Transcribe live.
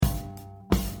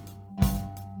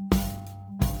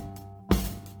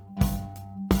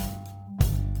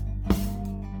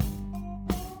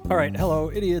All right, hello,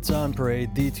 Idiots on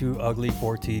Parade, the Too Ugly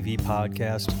for TV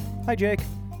podcast. Hi, Jake.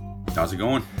 How's it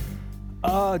going?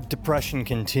 Depression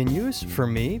continues for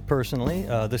me, personally.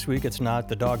 This week it's not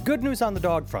the dog. Good news on the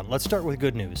dog front. Let's start with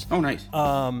good news. Oh, nice.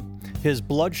 His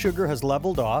blood sugar has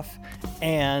leveled off,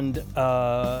 and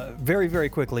very, very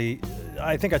quickly,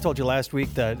 I think I told you last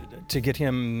week that to get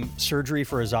him surgery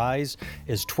for his eyes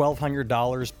is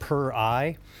 $1,200 per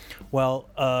eye. Well,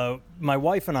 my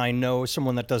wife and I know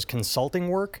someone that does consulting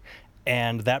work,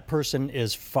 and that person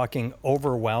is fucking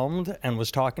overwhelmed and was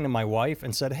talking to my wife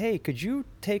and said, hey, could you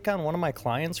take on one of my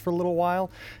clients for a little while?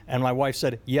 And my wife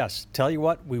said, yes, tell you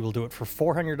what, we will do it for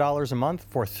 $400 a month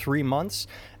for 3 months.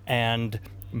 And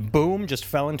boom, just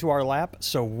fell into our lap.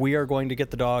 So we are going to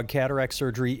get the dog cataract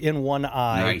surgery in one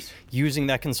eye using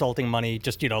that consulting money,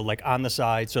 just, like on the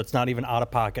side. So it's not even out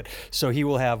of pocket. So he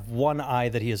will have one eye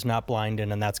that he is not blind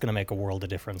in, and that's going to make a world of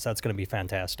difference. That's going to be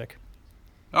fantastic.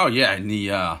 Oh, yeah. In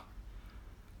the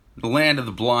land of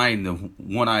the blind, the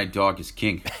one-eyed dog is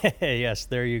king. Yes,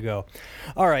 there you go.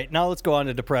 All right, now let's go on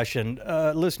to depression.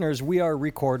 Listeners, we are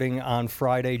recording on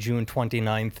Friday, June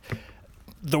 29th.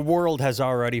 The world has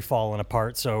already fallen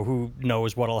apart, so who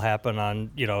knows what'll happen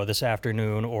on, this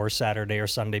afternoon or Saturday or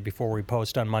Sunday before we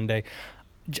post on Monday.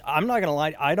 I'm not going to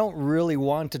lie, I don't really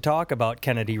want to talk about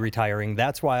Kennedy retiring.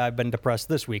 That's why I've been depressed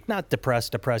this week. Not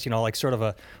depressed, like sort of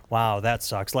a, wow, that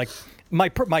sucks. Like my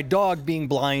dog being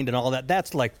blind and all that,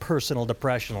 that's like personal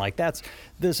depression. Like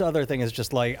this other thing is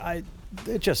just like,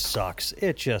 it just sucks.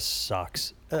 It just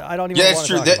sucks. I don't even want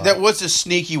to talk about it. That was a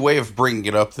sneaky way of bringing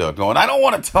it up, though, going, I don't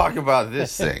want to talk about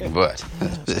this thing, but...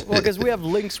 Well, because we have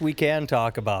links we can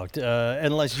talk about,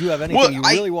 unless you have anything you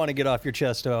really want to get off your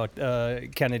chest about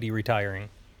Kennedy retiring.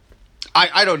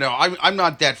 I don't know. I'm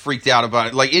not that freaked out about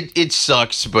it. Like, it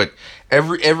sucks, but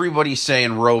everybody's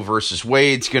saying Roe versus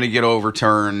Wade's going to get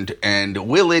overturned, and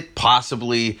will it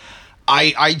possibly...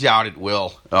 I doubt it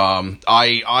will.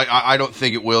 I don't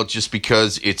think it will, just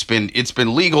because it's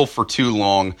been legal for too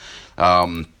long.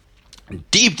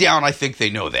 Deep down, I think they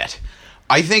know that.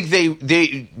 I think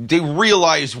they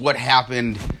realize what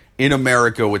happened in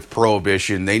America with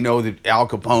Prohibition. They know that Al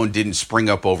Capone didn't spring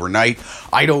up overnight.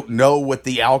 I don't know what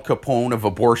the Al Capone of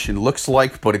abortion looks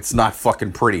like, but it's not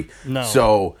fucking pretty. No.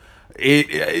 So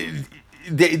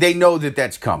They know that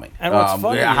that's coming. And what's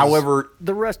funny is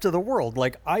the rest of the world,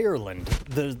 like Ireland,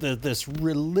 this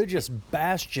religious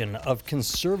bastion of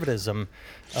conservatism,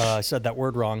 I said that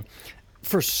word wrong,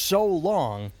 for so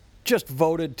long, just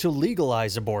voted to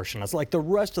legalize abortion. It's like the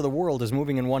rest of the world is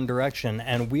moving in one direction,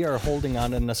 and we are holding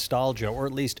on to nostalgia, or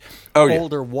at least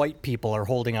older white people are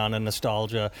holding on to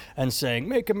nostalgia and saying,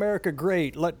 make America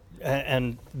great.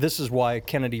 And this is why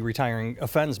Kennedy retiring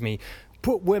offends me.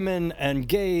 Put women and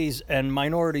gays and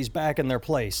minorities back in their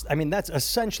place. I mean, that's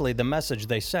essentially the message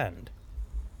they send.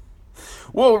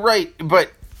 Well, right,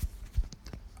 but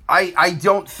I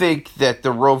don't think that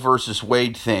the Roe versus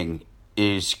Wade thing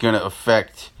is going to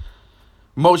affect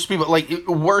most people. Like,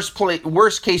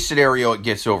 worst case scenario, it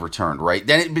gets overturned, right?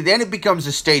 Then it becomes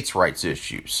a states' rights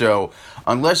issue. So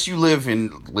unless you live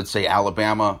in, let's say,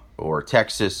 Alabama or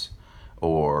Texas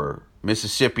or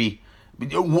Mississippi,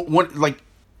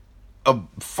 a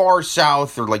far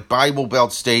south or like Bible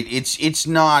Belt state, it's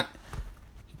not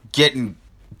getting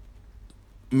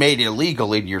made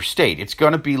illegal in your state. It's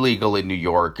going to be legal in New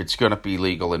York. It's going to be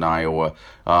legal in Iowa.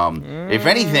 If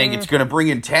anything, it's going to bring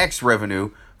in tax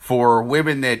revenue for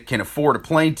women that can afford a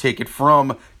plane ticket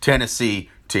from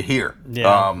Tennessee to here.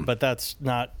 Yeah, but that's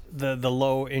not the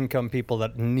low income people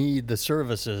that need the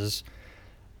services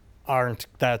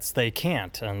they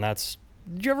can't. And that's,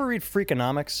 did you ever read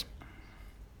Freakonomics?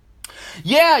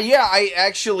 Yeah. I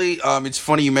actually, it's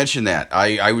funny you mentioned that.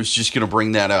 I was just going to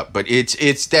bring that up, but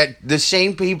it's that the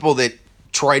same people that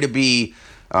try to be,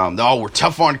 we're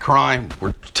tough on crime.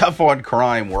 We're tough on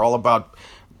crime. We're all about,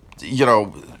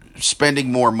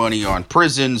 spending more money on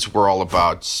prisons. We're all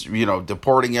about,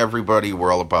 deporting everybody.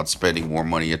 We're all about spending more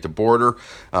money at the border.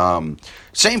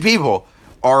 Same people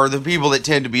are the people that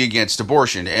tend to be against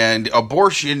abortion. And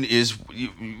abortion is,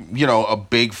 a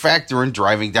big factor in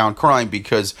driving down crime,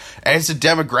 because as a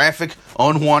demographic,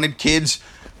 unwanted kids,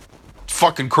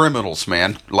 fucking criminals,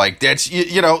 man. Like, that's,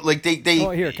 they...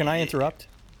 Oh, here, can I interrupt?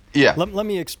 Yeah. Let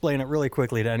me explain it really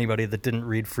quickly to anybody that didn't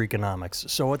read Freakonomics.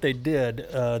 So what they did,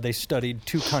 they studied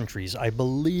 2 countries. I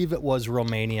believe it was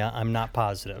Romania. I'm not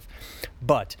positive.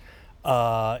 But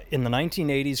in the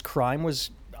 1980s, crime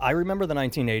was... I remember the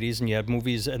 1980s, and you had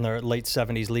movies in the late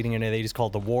 70s leading into the 80s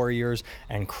called The Warriors,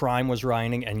 and crime was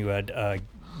rioting, and you had,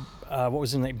 what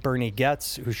was his name, Bernie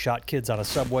Goetz, who shot kids on a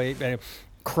subway.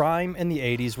 crime in the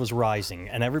 80s was rising,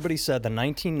 and everybody said the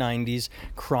 1990s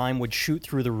crime would shoot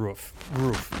through the roof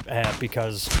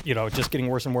because, just getting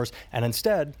worse and worse. And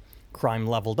instead, crime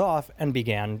leveled off and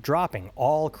began dropping.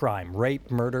 All crime, rape,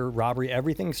 murder, robbery,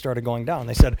 everything started going down.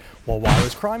 They said, well, why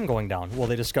was crime going down? Well,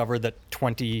 they discovered that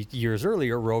 20 years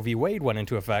earlier, Roe v. Wade went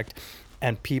into effect,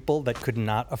 and people that could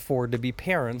not afford to be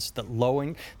parents,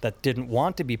 that didn't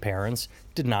want to be parents,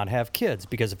 did not have kids.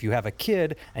 Because if you have a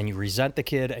kid and you resent the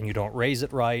kid and you don't raise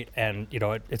it right, and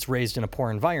it's raised in a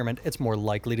poor environment, it's more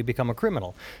likely to become a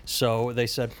criminal. So they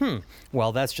said,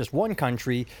 well, that's just one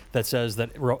country that says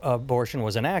that abortion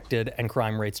was enacted and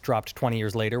crime rates dropped 20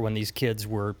 years later when these kids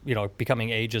were, becoming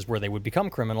ages where they would become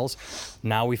criminals.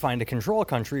 Now we find a control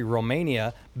country,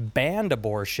 Romania, banned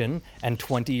abortion, and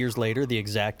 20 years later the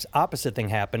exact opposite thing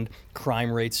happened.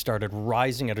 Crime rates started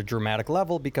rising at a dramatic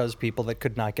level because people that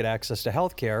could not get access to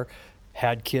health care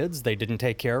had kids. They didn't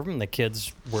take care of them. The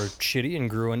kids were shitty and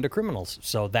grew into criminals.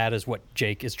 So that is what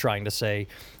Jake is trying to say.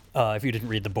 If you didn't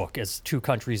read the book, it's Two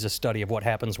Countries, a study of what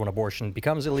happens when abortion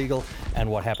becomes illegal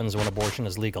and what happens when abortion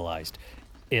is legalized.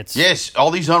 Yes, all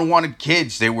these unwanted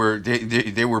kids, they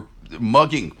were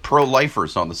mugging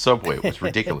pro-lifers on the subway. It was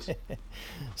ridiculous.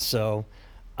 So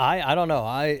I don't know.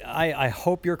 I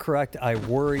hope you're correct. I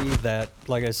worry that,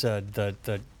 like I said,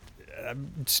 that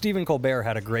Stephen Colbert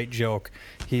had a great joke.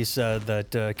 He said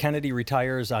that Kennedy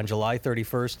retires on July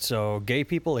 31st, so gay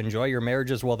people, enjoy your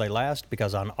marriages while they last,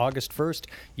 because on August 1st,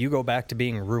 you go back to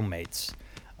being roommates.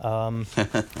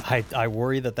 I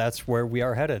worry that that's where we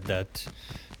are headed, that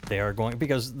they are going,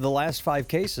 because the last 5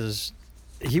 cases,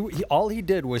 all he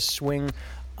did was swing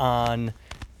on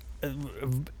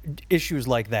issues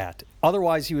like that.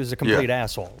 Otherwise, he was a complete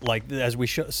asshole. Like, as we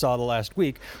saw the last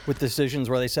week with decisions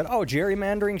where they said, oh,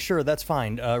 gerrymandering, sure, that's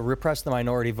fine. Repress the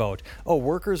minority vote. Oh,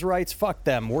 workers' rights, fuck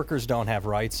them. Workers don't have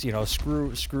rights.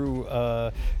 Screw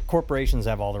corporations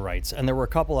have all the rights. And there were a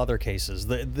couple other cases.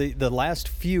 The last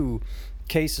few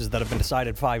cases that have been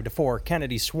decided 5-4,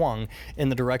 Kennedy swung in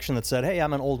the direction that said, hey,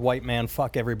 I'm an old white man,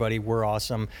 fuck everybody, we're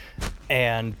awesome.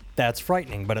 And that's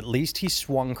frightening, but at least he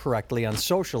swung correctly on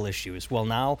social issues. Well,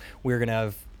 now we're going to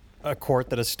have a court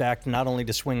that is stacked not only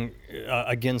to swing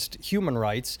against human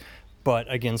rights, but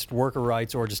against worker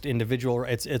rights or just individual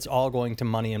rights. It's all going to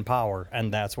money and power,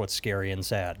 and that's what's scary and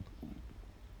sad.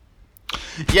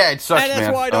 Yeah, it sucks, man. And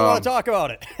that's why I don't want to talk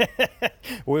about it.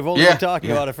 We've only been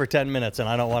talking about it for 10 minutes, and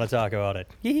I don't want to talk about it.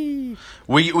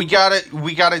 We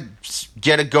gotta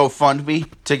get a GoFundMe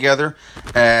together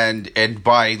and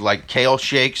buy like kale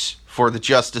shakes for the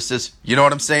justices. You know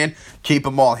what I'm saying? Keep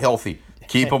them all healthy.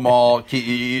 Keep them all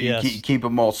keep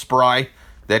them all spry.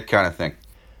 That kind of thing.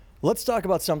 Let's talk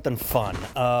about something fun.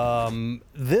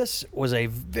 This was a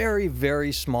very,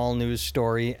 very small news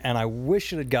story, and I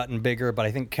wish it had gotten bigger, but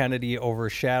I think Kennedy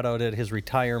overshadowed it, his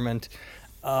retirement.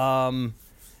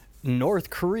 North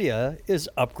Korea is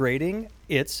upgrading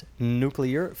its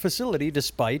nuclear facility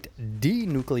despite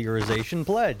denuclearization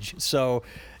pledge. So,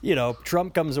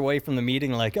 Trump comes away from the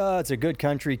meeting like, oh, it's a good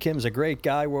country, Kim's a great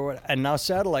guy, and now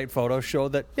satellite photos show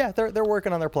that, they're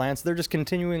working on their plans. They're just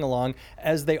continuing along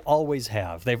as they always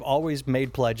have. They've always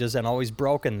made pledges and always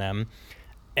broken them.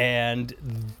 And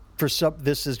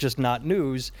this is just not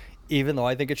news, even though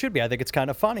I think it should be. I think it's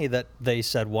kind of funny that they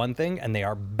said one thing and they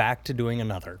are back to doing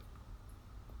another.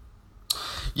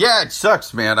 Yeah, it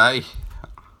sucks, man. I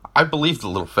believed the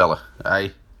little fella.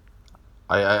 I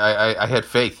had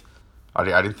faith. I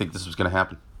didn't think this was going to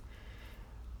happen.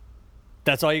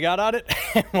 That's all you got on it?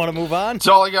 Want to move on? That's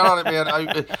all I got on it,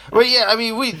 man.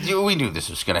 We knew this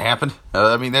was going to happen.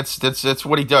 That's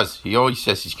what he does. He always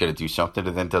says he's going to do something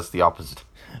and then does the opposite.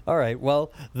 All right.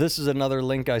 Well, this is another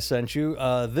link I sent you.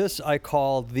 This I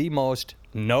call the most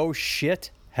no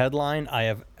shit headline I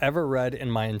have ever read in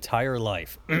my entire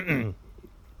life.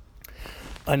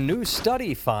 A new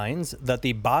study finds that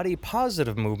the body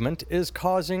positive movement is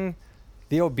causing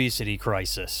the obesity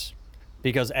crisis.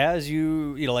 Because as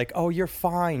you like, oh, you're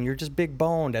fine, you're just big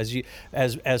boned,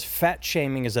 as fat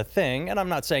shaming is a thing, and I'm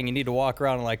not saying you need to walk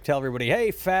around and like tell everybody, hey,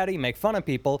 fatty, make fun of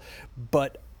people,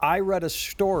 but I read a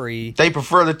story. They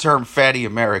prefer the term fatty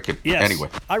American. Yes. Anyway.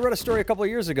 I read a story a couple of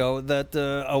years ago that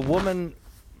a woman,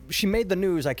 she made the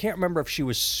news. I can't remember if she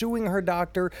was suing her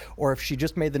doctor or if she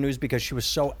just made the news because she was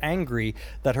so angry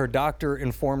that her doctor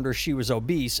informed her she was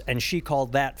obese, and she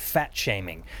called that fat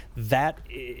shaming. That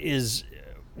is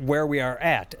where we are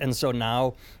at. And so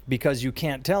now, because you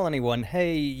can't tell anyone,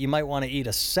 hey, you might want to eat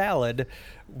a salad,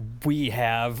 we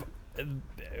have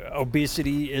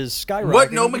obesity is skyrocketing.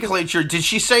 What nomenclature? Did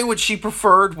she say what she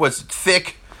preferred? Was it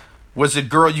thick? Was it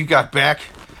girl you got back?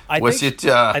 I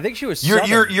think she was. You're a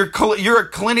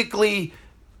clinically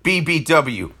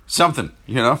BBW, something,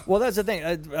 you know? Well, that's the thing.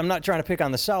 I'm not trying to pick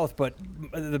on the South, but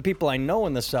the people I know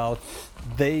in the South,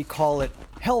 they call it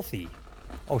healthy.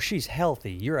 Oh, she's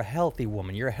healthy. You're a healthy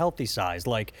woman. You're a healthy size.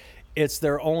 Like, it's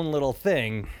their own little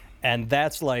thing, and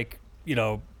that's like, you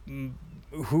know,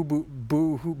 boo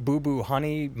boo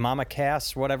honey, Mama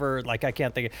Cass, whatever. Like, I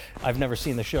can't think. I've never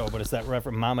seen the show, but it's that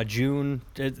reference, Mama June.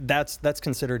 That's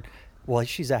considered. Well,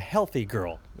 she's a healthy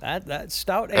girl. That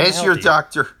stout ain't As healthy. your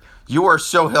doctor, you are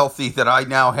so healthy that I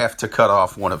now have to cut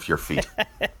off one of your feet.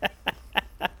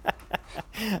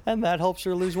 And that helps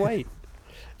her lose weight.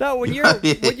 No, when you're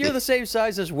the same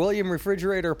size as William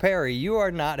Refrigerator Perry, you are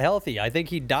not healthy. I think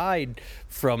he died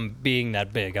from being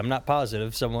that big. I'm not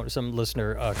positive. Some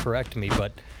listener correct me,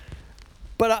 but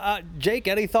Jake,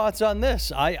 any thoughts on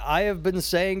this? I have been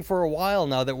saying for a while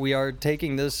now that we are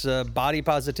taking this body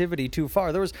positivity too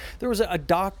far. There was a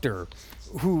doctor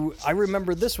who, I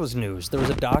remember this was news. There was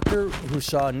a doctor who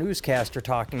saw a newscaster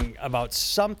talking about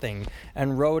something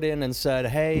and wrote in and said,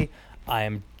 "Hey, I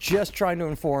am just trying to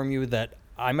inform you that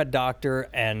I'm a doctor,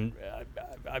 and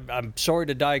I'm sorry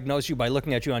to diagnose you by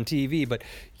looking at you on TV, but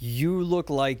you look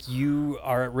like you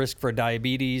are at risk for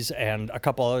diabetes and a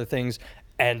couple other things."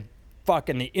 And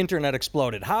fucking the internet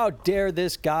exploded. How dare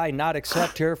this guy not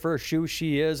accept her for who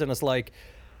she is? And it's like,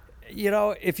 you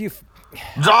know, if you...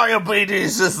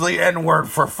 Diabetes is the N-word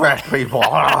for fat people.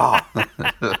 Well,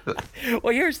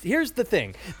 here's the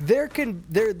thing. There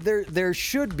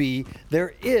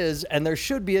is and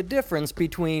should be a difference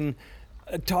between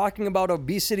talking about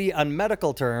obesity on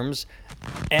medical terms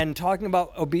and talking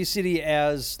about obesity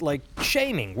as like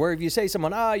shaming, where if you say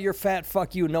someone, you're fat,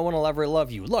 fuck you, no one will ever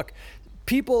love you. Look,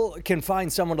 people can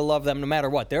find someone to love them no matter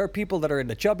what. There are people that are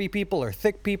into chubby people or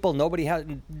thick people.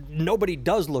 Nobody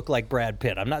does look like Brad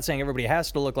Pitt. I'm not saying everybody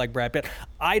has to look like Brad Pitt.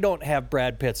 I don't have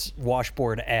Brad Pitt's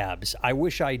washboard abs. I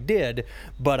wish I did,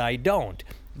 but I don't.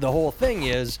 The whole thing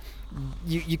is,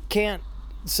 you can't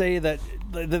say that.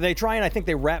 They try, and I think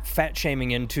they wrap fat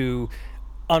shaming into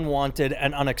unwanted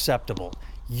and unacceptable.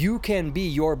 You can be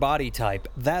your body type,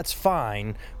 that's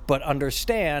fine, but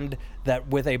understand that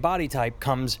with a body type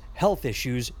comes health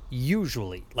issues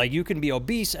usually. Like, you can be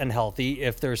obese and healthy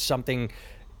if there's something,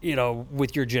 you know,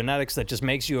 with your genetics that just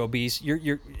makes you obese.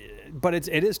 But it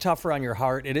is tougher on your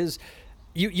heart. It is.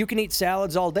 You can eat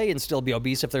salads all day and still be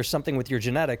obese if there's something with your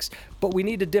genetics, but we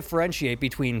need to differentiate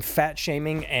between fat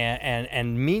shaming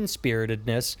and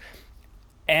mean-spiritedness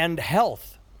and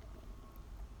health.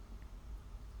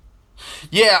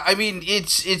 Yeah, I mean,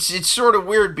 it's sort of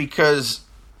weird because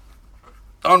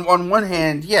on one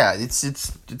hand, yeah,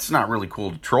 it's not really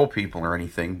cool to troll people or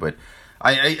anything, but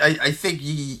I think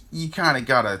you kind of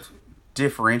gotta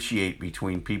differentiate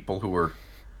between people who are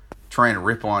trying to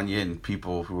rip on you and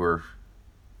people who are,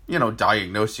 you know,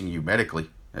 diagnosing you medically.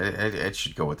 It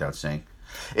should go without saying.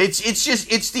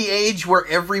 It's the age where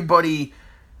everybody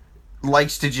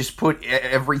likes to just put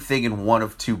everything in one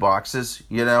of two boxes,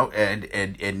 you know,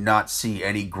 and not see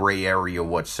any gray area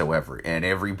whatsoever. And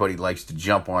everybody likes to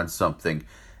jump on something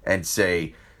and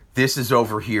say, this is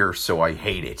over here, so I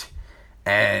hate it.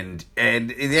 And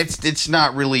it's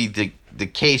not really the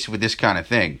case with this kind of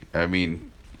thing. I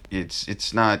mean,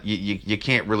 it's not, you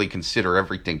can't really consider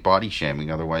everything body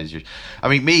shaming, otherwise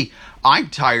I'm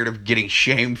tired of getting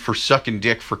shamed for sucking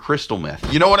dick for crystal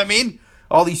meth. You know what I mean?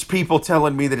 All these people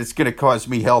telling me that it's going to cause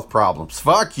me health problems.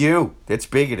 Fuck you. That's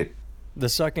bigoted. The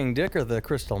sucking dick or the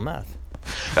crystal meth?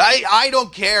 I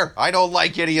don't care. I don't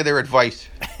like any of their advice.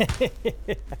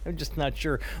 I'm just not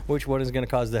sure which one is going to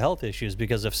cause the health issues,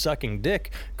 because if sucking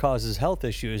dick causes health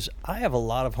issues, I have a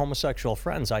lot of homosexual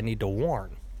friends I need to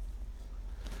warn.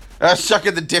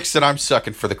 Sucking the dicks that I'm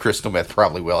sucking for the crystal meth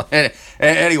probably will.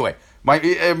 Anyway,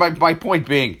 my point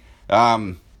being,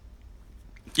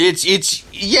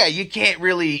 you can't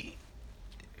really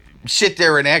sit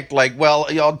there and act like, well,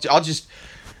 I'll just.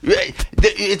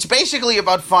 It's basically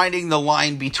about finding the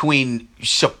line between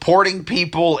supporting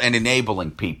people and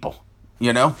enabling people,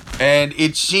 you know? And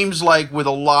it seems like with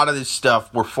a lot of this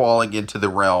stuff, we're falling into the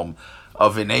realm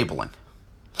of enabling.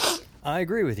 I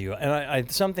agree with you.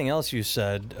 And something else you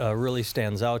said really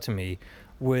stands out to me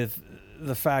with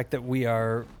the fact that we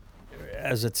are,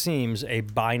 as it seems, a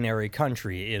binary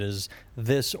country. It is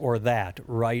this or that,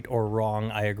 right or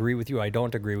wrong. I agree with you, I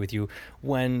don't agree with you.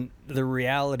 When the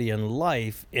reality in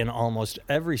life, in almost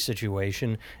every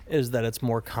situation, is that it's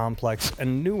more complex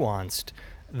and nuanced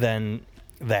than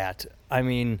that. I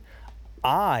mean,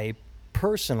 I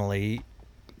personally,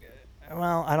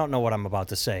 well, I don't know what I'm about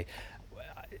to say.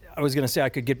 I was going to say I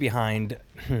could get behind...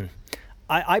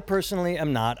 I personally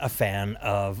am not a fan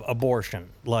of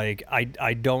abortion. Like,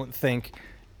 I don't think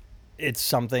it's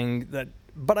something that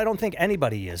but I don't think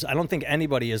anybody is. I don't think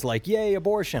anybody is like, yay,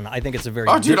 abortion. I think it's a very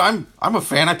dude, I'm a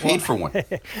fan. I paid for one.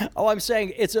 I'm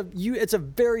saying it's a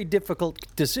very difficult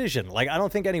decision. Like, I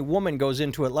don't think any woman goes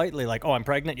into it lightly like, oh, I'm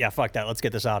pregnant? Yeah, fuck that. Let's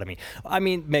get this out of me. I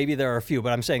mean, maybe there are a few,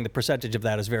 but I'm saying the percentage of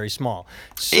that is very small.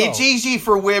 So, it's easy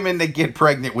for women to get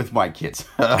pregnant with my kids.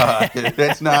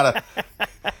 That's not a...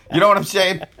 You know what I'm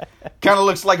saying? Kind of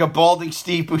looks like a balding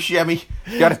Steve Buscemi.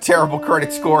 Got a terrible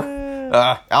credit score.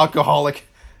 Alcoholic.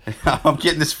 I'm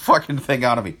getting this fucking thing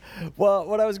out of me. Well,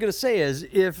 what I was going to say is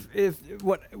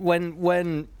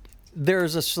when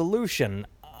there's a solution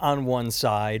on one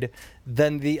side,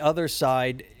 then the other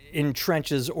side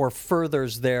entrenches or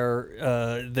furthers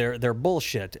their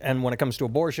bullshit. And when it comes to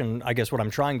abortion, I guess what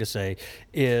I'm trying to say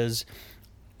is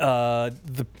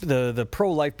the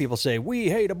pro-life people say, we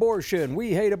hate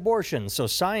abortion. So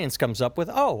science comes up with,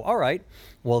 oh, all right,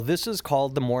 well, this is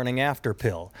called the morning after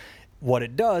pill. What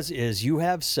it does is you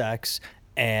have sex,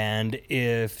 and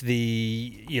if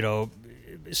the,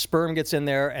 sperm gets in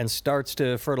there and starts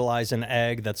to fertilize an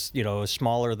egg that's,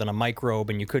 smaller than a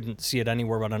microbe and you couldn't see it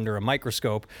anywhere but under a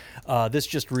microscope, this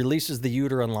just releases the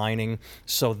uterine lining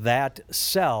so that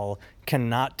cell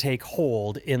cannot take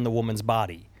hold in the woman's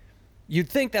body. You'd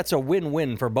think that's a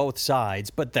win-win for both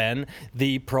sides, but then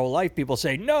the pro-life people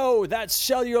say, no, that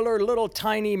cellular little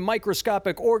tiny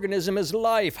microscopic organism is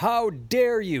life. How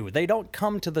dare you? They don't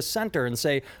come to the center and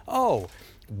say, oh,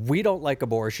 we don't like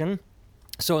abortion.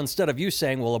 So instead of you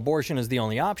saying, well, abortion is the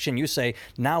only option, you say,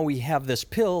 now we have this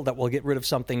pill that will get rid of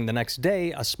something the next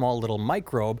day, a small little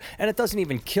microbe, and it doesn't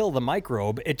even kill the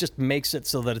microbe. It just makes it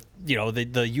so that,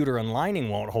 the uterine lining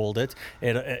won't hold it.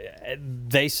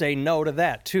 They say no to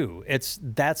that, too.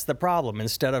 That's the problem.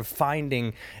 Instead of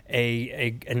finding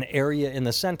an area in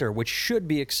the center, which should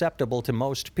be acceptable to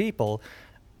most people,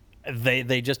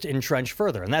 they just entrench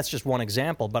further, and that's just one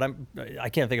example. But I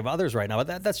can't think of others right now.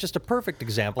 But that's just a perfect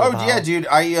example. Oh yeah, dude.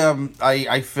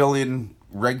 I fill in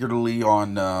regularly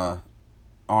on a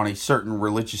certain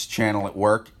religious channel at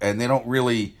work, and they don't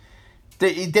really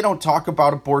they don't talk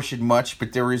about abortion much,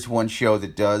 but there is one show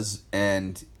that does,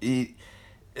 and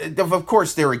of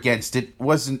course they're against it.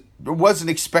 Wasn't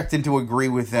expecting to agree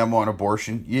with them on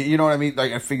abortion. You know what I mean?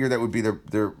 Like, I figured that would be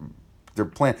their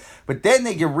plan, but then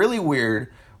they get really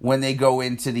weird when they go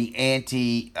into the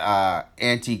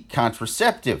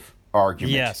anti-contraceptive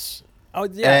argument. Yes. Oh,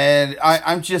 yeah. And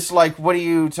I'm just like, what are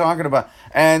you talking about?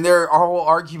 And their whole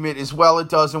argument is, well, it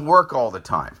doesn't work all the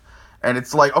time. And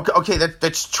it's like, okay,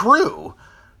 that's true.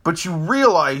 But you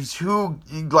realize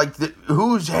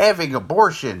who's having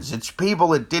abortions. It's people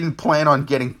that didn't plan on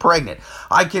getting pregnant.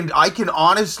 I can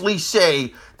honestly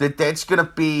say that's going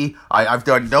to be, I've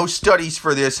done no studies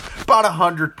for this, about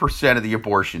 100% of the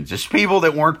abortions. It's people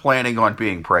that weren't planning on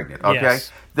being pregnant, okay?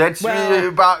 Yes. That's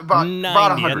about 90,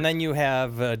 100. and then you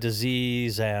have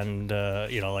disease and,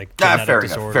 genetic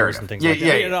disorders and things like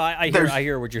that. Yeah. I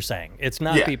hear what you're saying. It's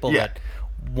not people that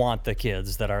want the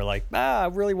kids that are like, I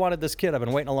really wanted this kid. I've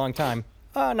been waiting a long time.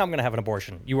 Now I'm going to have an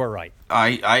abortion. You are right.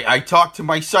 I talked to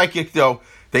my psychic, though.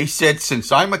 They said,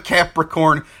 since I'm a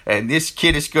Capricorn and this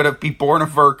kid is going to be born a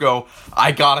Virgo,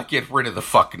 I got to get rid of the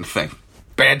fucking thing.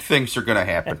 Bad things are going to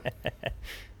happen.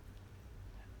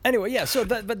 Anyway, yeah, so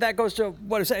that goes to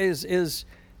what I say is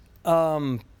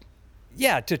to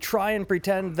try and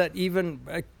pretend that even,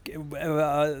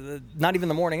 not even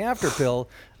the morning after pill,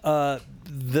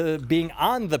 the being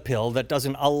on the pill that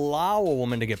doesn't allow a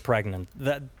woman to get pregnant,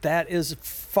 that is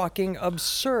fucking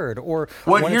absurd. Or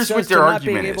when here's it says what their to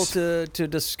argument not being is. able to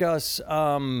discuss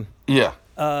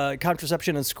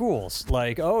contraception in schools,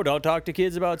 like, oh, don't talk to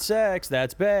kids about sex,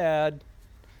 that's bad.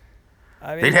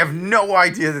 I mean, they'd have no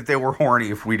idea that they were horny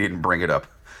if we didn't bring it up.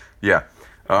 Yeah.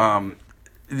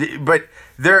 But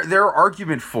their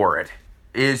argument for it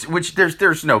is, which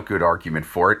there's no good argument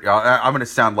for it. I'm going to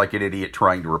sound like an idiot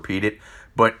trying to repeat it,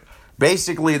 but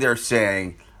basically they're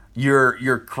saying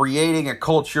you're creating a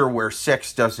culture where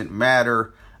sex doesn't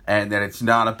matter and that it's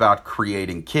not about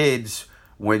creating kids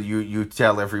when you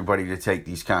tell everybody to take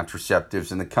these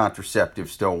contraceptives, and the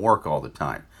contraceptives don't work all the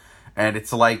time. And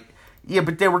it's like, yeah,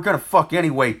 but they were going to fuck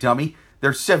anyway, dummy.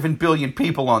 There's 7 billion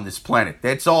people on this planet.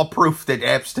 That's all proof that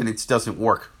abstinence doesn't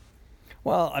work.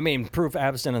 Well, I mean, proof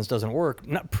abstinence doesn't work.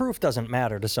 Proof doesn't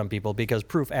matter to some people, because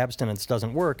proof abstinence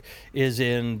doesn't work is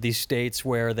in the states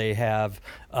where they have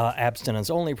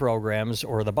abstinence-only programs,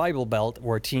 or the Bible Belt,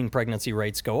 where teen pregnancy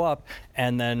rates go up.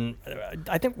 And then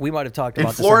I think we might have talked about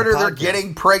this in Florida. They're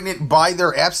getting pregnant by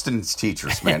their abstinence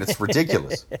teachers, man. It's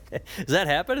ridiculous. Does that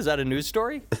happen? Is that a news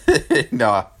story?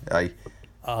 No,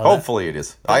 Hopefully it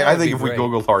is. I would think be if we great.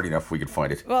 Googled hard enough, we could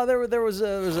find it. Well, there was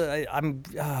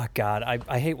oh God,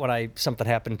 I hate when something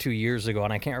happened 2 years ago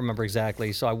and I can't remember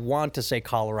exactly. So I want to say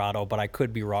Colorado, but I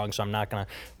could be wrong. So I'm not going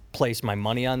to place my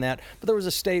money on that. But there was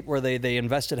a state where they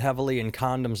invested heavily in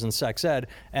condoms and sex ed,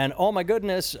 and oh my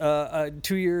goodness,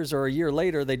 2 years or a year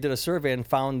later, they did a survey and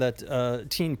found that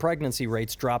teen pregnancy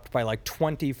rates dropped by like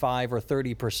 25 or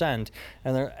 30%,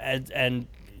 and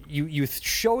you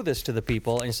show this to the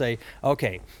people and say,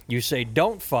 okay, you say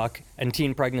don't fuck and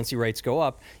teen pregnancy rates go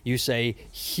up. You say,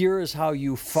 here's how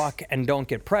you fuck and don't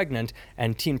get pregnant,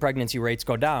 and teen pregnancy rates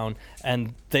go down.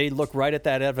 And they look right at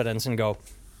that evidence and go,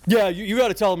 yeah, you got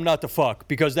to tell them not to fuck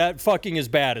because that fucking is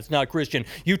bad. It's not Christian.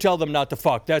 You tell them not to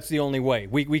fuck. That's the only way.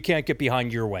 We can't get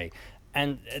behind your way.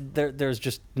 And there's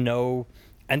just no...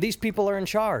 And these people are in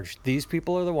charge. These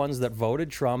people are the ones that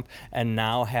voted Trump and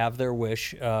now have their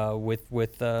wish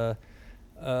with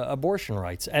abortion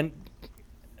rights,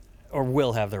 or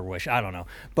will have their wish. I don't know.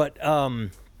 But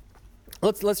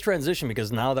let's transition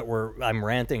because now that I'm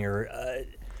ranting. Or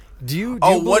do you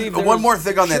believe one more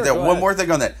thing on that? Sure, One more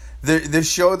thing on that. The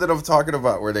show that I'm talking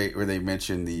about where they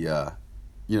mention the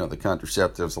the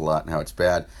contraceptives a lot and how it's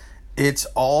bad. It's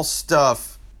all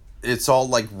stuff. It's all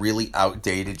like really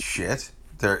outdated shit.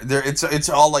 It's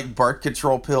all like birth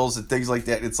control pills and things like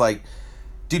that. It's like,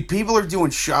 dude, people are doing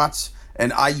shots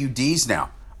and IUDs now.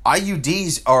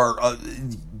 IUDs are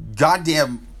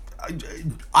goddamn.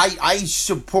 I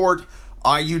support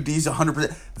IUDs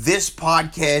 100%. This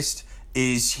podcast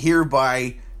is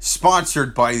hereby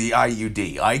sponsored by the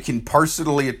IUD. I can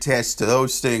personally attest to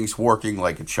those things working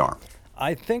like a charm.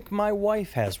 I think my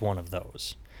wife has one of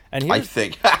those. And I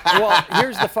think. Well,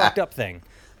 here's the fucked up thing.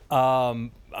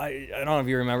 I don't know if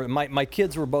you remember. My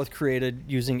kids were both created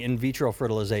using in vitro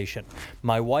fertilization.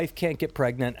 My wife can't get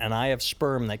pregnant, and I have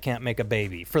sperm that can't make a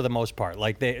baby for the most part.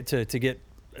 Like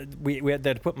we had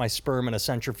to put my sperm in a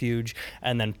centrifuge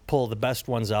and then pull the best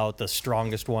ones out, the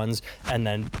strongest ones, and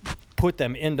then put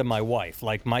them into my wife.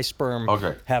 Like my sperm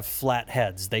have flat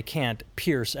heads. They can't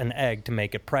pierce an egg to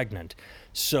make it pregnant.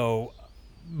 So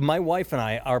my wife and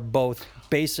I are both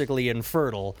basically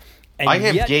infertile. And I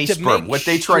have gay sperm. What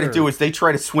they try to do is they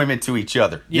try to swim into each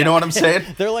other. You know what I'm saying?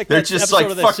 They're just like,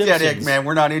 fuck that egg, man.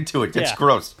 We're not into it. It's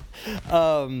gross.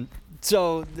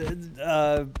 So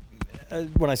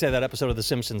when I say that episode of The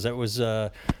Simpsons, it was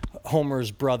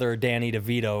Homer's brother, Danny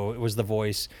DeVito. It was the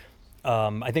voice.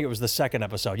 I think it was the second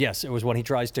episode. Yes, it was when he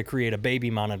tries to create a baby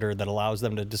monitor that allows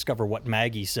them to discover what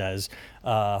Maggie says.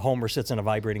 Homer sits in a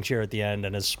vibrating chair at the end,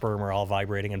 and his sperm are all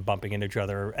vibrating and bumping into each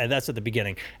other. And that's at the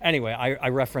beginning. Anyway, I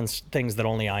reference things that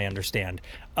only I understand.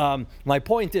 My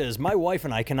point is, my wife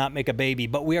and I cannot make a baby,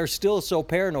 but we are still so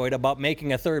paranoid about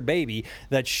making a third baby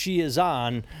that she is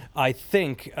on, I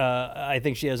think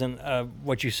she has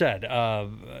what you said,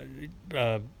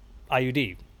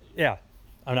 IUD. Yeah.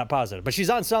 I'm not positive, but she's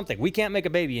on something. We can't make a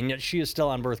baby, and yet she is still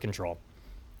on birth control.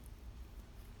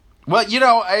 Well,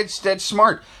 that's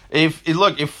smart.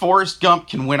 If Forrest Gump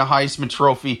can win a Heisman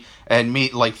Trophy and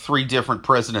meet like 3 different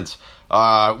presidents,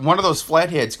 one of those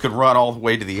flatheads could run all the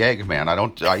way to the egg, man. I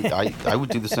would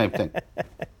do the same thing.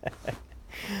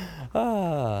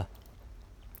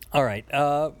 All right.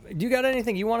 Do you got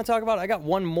anything you want to talk about? I got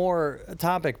one more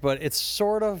topic, but it's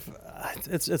sort of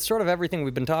everything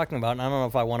we've been talking about, and I don't know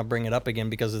if I want to bring it up again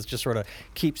because it just sort of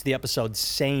keeps the episode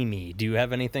samey. Do you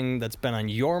have anything that's been on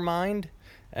your mind?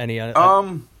 Yeah,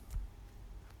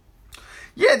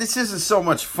 this isn't so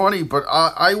much funny, but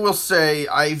I will say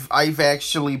I've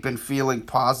actually been feeling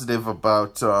positive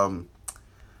about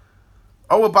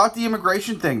about the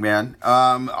immigration thing, man.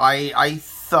 I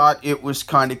thought it was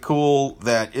kind of cool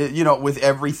that with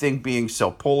everything being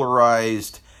so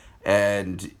polarized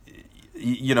and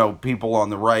people on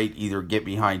the right either get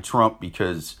behind Trump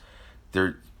because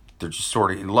they're just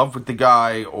sort of in love with the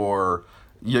guy, or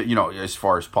as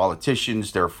far as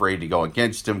politicians, they're afraid to go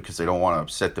against him because they don't want to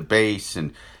upset the base,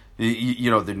 and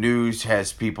the news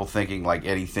has people thinking like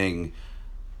anything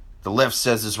the left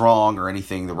says is wrong or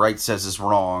anything the right says is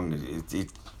wrong.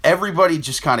 Everybody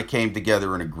just kind of came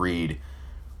together and agreed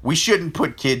we shouldn't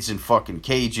put kids in fucking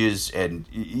cages and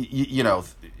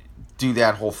do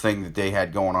that whole thing that they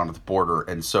had going on at the border.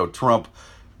 And so Trump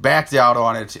backed out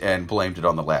on it and blamed it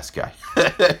on the last guy,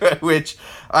 which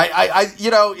I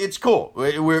it's cool.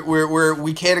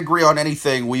 We can't agree on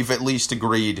anything. We've at least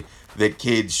agreed that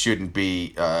kids shouldn't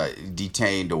be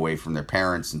detained away from their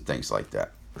parents and things like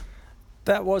that.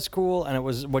 That was cool, and it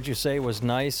was what you say was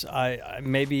nice.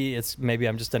 Maybe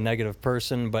I'm just a negative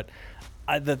person, but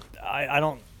I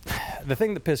don't. The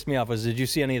thing that pissed me off was, did you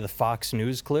see any of the Fox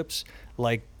News clips?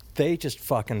 Like they just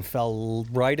fucking fell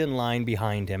right in line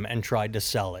behind him and tried to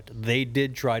sell it. They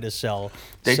did try to sell.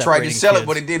 They tried to sell kids. it,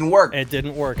 but it didn't work. It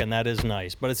didn't work, and that is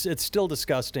nice. But it's still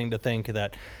disgusting to think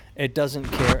that it doesn't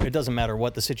care. It doesn't matter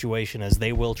what the situation is.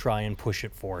 They will try and push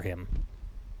it for him.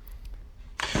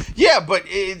 Yeah,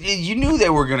 but you knew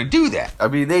they were going to do that. I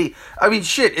mean,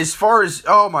 shit, as far as,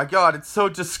 oh my God, it's so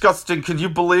disgusting. Can you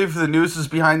believe the news is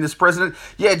behind this president?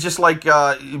 Yeah, just like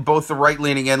both the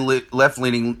right-leaning and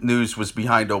left-leaning news was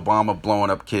behind Obama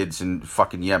blowing up kids in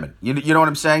fucking Yemen. You know what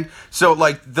I'm saying? So,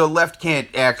 like, the left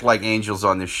can't act like angels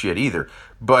on this shit either.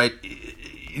 But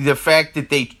the fact that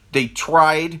they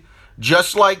tried,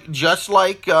 just like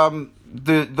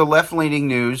the left-leaning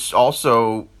news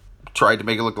also tried to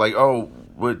make it look like, oh,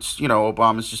 it's,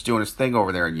 Obama's just doing his thing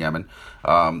over there in Yemen.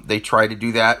 They tried to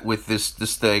do that with this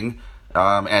thing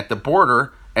at the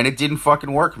border, and it didn't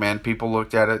fucking work, man. People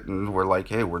looked at it and were like,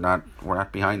 hey, we're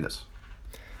not behind this.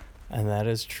 And that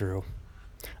is true.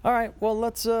 All right, well,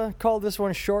 let's call this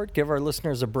one short. Give our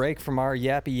listeners a break from our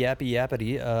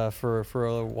yappity for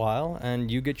a while, and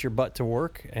you get your butt to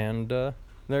work, and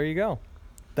there you go.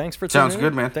 Thanks for tuning in. Sounds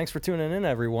good, man. Thanks for tuning in,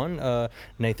 everyone.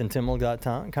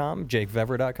 NathanTimmel.com,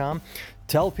 JakeVever.com.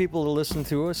 Tell people to listen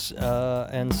to us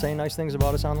and say nice things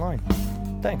about us online.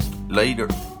 Thanks. Later.